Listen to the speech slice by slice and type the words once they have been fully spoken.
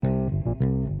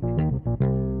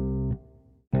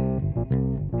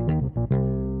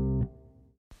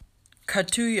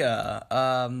Katuya,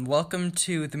 welcome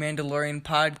to the Mandalorian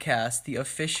podcast, the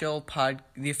official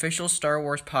Star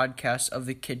Wars podcast of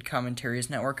the Kid Commentaries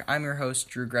Network. I'm your host,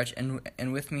 Drew Gretsch,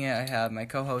 and with me I have my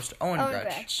co-host, Owen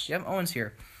Gretsch. Yep, Owen's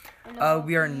here.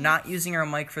 We are not using our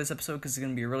mic for this episode because it's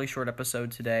going to be a really short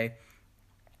episode today.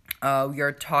 We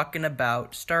are talking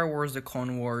about Star Wars The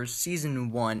Clone Wars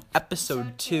Season 1,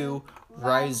 Episode 2,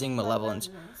 Rising Malevolence.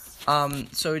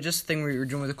 So just the thing we were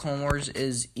doing with The Clone Wars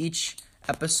is each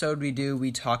episode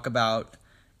we talk about,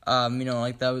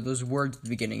 like those words at the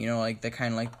beginning, like the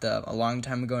kind of like the a long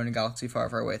time ago in a galaxy far,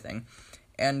 far away thing.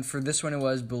 And for this one, it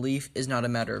was belief is not a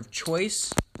matter of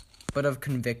choice, but of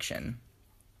conviction.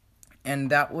 And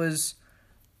that was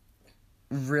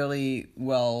really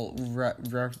well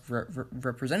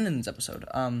represented in this episode.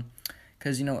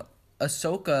 Because,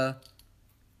 Ahsoka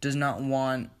does not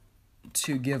want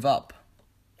to give up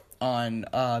on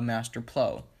Master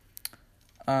Plo.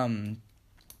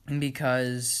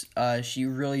 Because she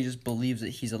really just believes that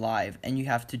he's alive, and you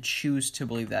have to choose to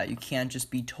believe that. You can't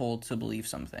just be told to believe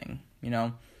something,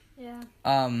 Yeah.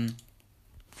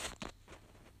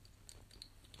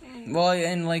 Well,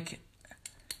 and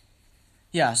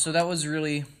so that was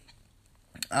really,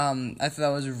 I thought that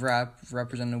was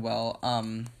represented well.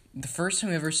 The first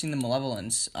time we ever seen the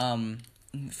Malevolence,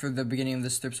 for the beginning of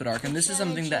this episode arc, and this trilogy. Is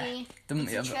something that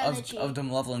of the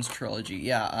Malevolence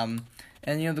trilogy,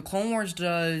 And, the Clone Wars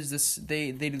does this,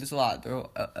 they do this a lot. There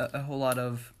a whole lot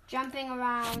of Jumping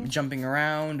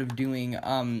around, of doing,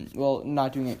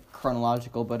 not doing it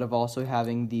chronological, but of also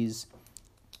having these,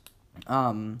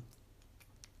 doing,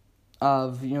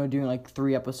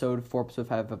 3 episode, 4 episode,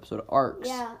 5 episode arcs.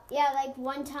 Yeah, like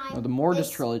one time. Or the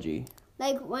Mortis trilogy.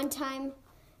 Like one time,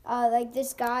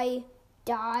 this guy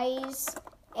dies,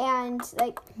 and,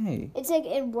 Hey. it's like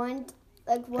in one,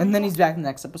 And then he's back in the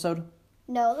next episode?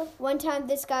 No, one time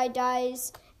this guy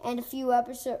dies, and a few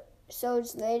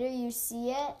episodes later you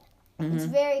see it. Mm-hmm. It's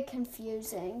very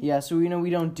confusing. Yeah, so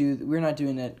we're not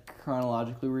doing it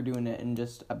chronologically. We're doing it in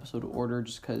just episode order,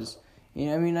 just because.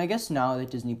 I guess now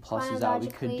that Disney Plus is out, we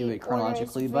could do it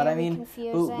chronologically. But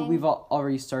we've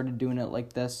already started doing it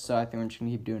like this, so I think we're just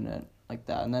gonna keep doing it like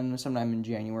that. And then sometime in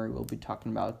January we'll be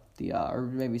talking about or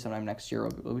maybe sometime next year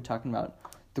we'll be talking about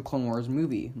the Clone Wars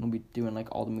movie. We'll be doing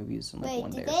all the movies in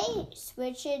one day. Did they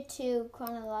switch it to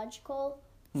chronological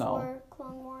for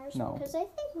Clone Wars? No. Because I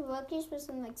think Rookies was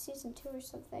in season 2 or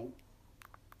something.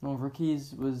 No,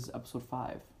 Rookies was episode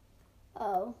 5.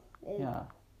 Oh. Yeah.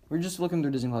 We're just looking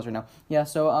through Disney Plus right now. Yeah,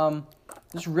 so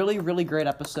this really, really great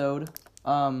episode.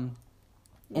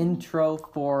 Intro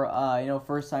for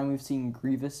first time we've seen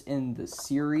Grievous in the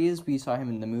series. We saw him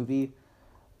in the movie.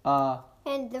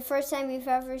 And the first time we've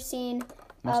ever seen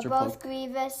both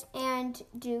Grievous and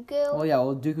Dooku.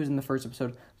 Well, Dooku's in the first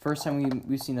episode. First time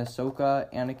we've seen Ahsoka,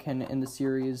 Anakin in the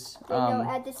series.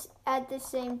 At the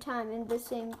same time in the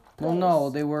same place. Well, no,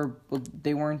 they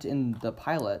weren't in the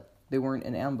pilot. They weren't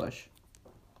in ambush.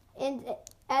 And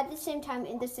at the same time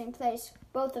in the same place,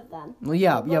 both of them.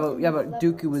 Well, but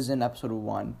Dooku was in episode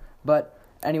 1. But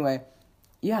anyway,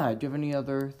 do you have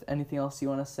anything else you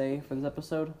want to say for this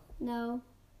episode? No,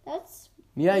 that's.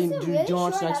 Yeah, do you want to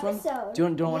watch the next one? Do you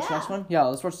want to watch the next one? Yeah,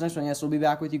 let's watch the next one. Yes, we'll be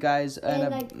back with you guys in a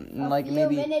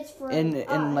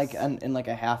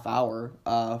half hour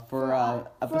for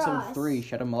episode 3,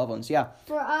 Shadow Malevolence. Yeah.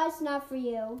 For us, not for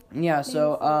you. Yeah,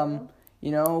 so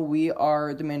we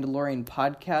are the Mandalorian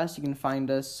podcast. You can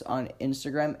find us on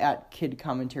Instagram at Kid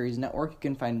Commentaries Network. You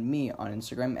can find me on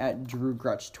Instagram at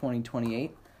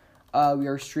DrewGrutch2028. We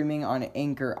are streaming on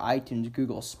Anchor, iTunes,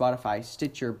 Google, Spotify,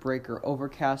 Stitcher, Breaker,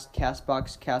 Overcast,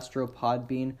 Castbox, Castro,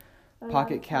 Podbean,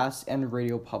 Pocket Cast, and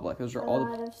Radio Public. Those are all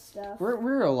the stuff.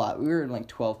 We're a lot. We're in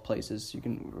 12 places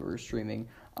we're streaming.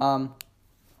 If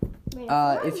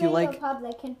you like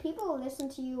Public, can people listen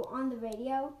to you on the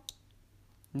radio?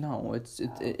 No, it's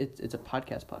a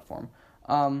podcast platform.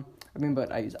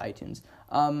 But I use iTunes.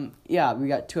 We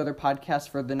got 2 other podcasts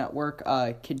for the network,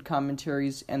 Kid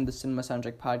Commentaries and the Cinema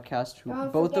Soundtrack Podcast,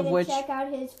 both of which check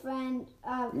out his friend.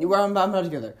 I'm not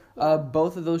together. Yeah.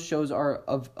 Both of those shows are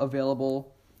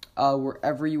available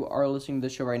wherever you are listening to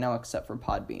the show right now, except for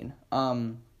Podbean.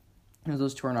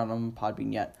 Those 2 are not on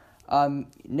Podbean yet.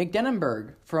 Nick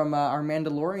Denenberg from our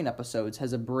Mandalorian episodes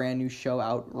has a brand new show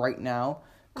out right now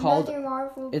called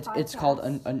it's called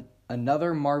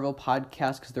Another Marvel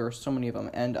Podcast, because there are so many of them.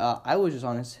 And I was just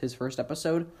on his first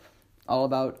episode, all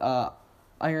about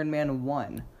Iron Man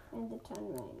 1. And the 10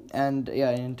 Rings. And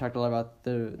talked a lot about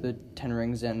the 10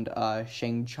 Rings and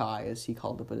Shang-Chi, as he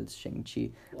called it, but it's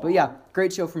Shang-Chi. Yeah. But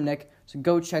great show from Nick, so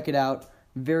go check it out.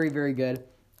 Very, very good.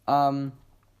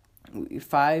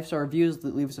 5-star reviews.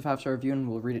 Leave us a 5-star review, and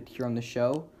we'll read it here on the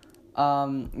show.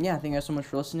 Thank you guys so much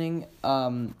for listening.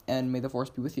 And may the force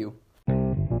be with you.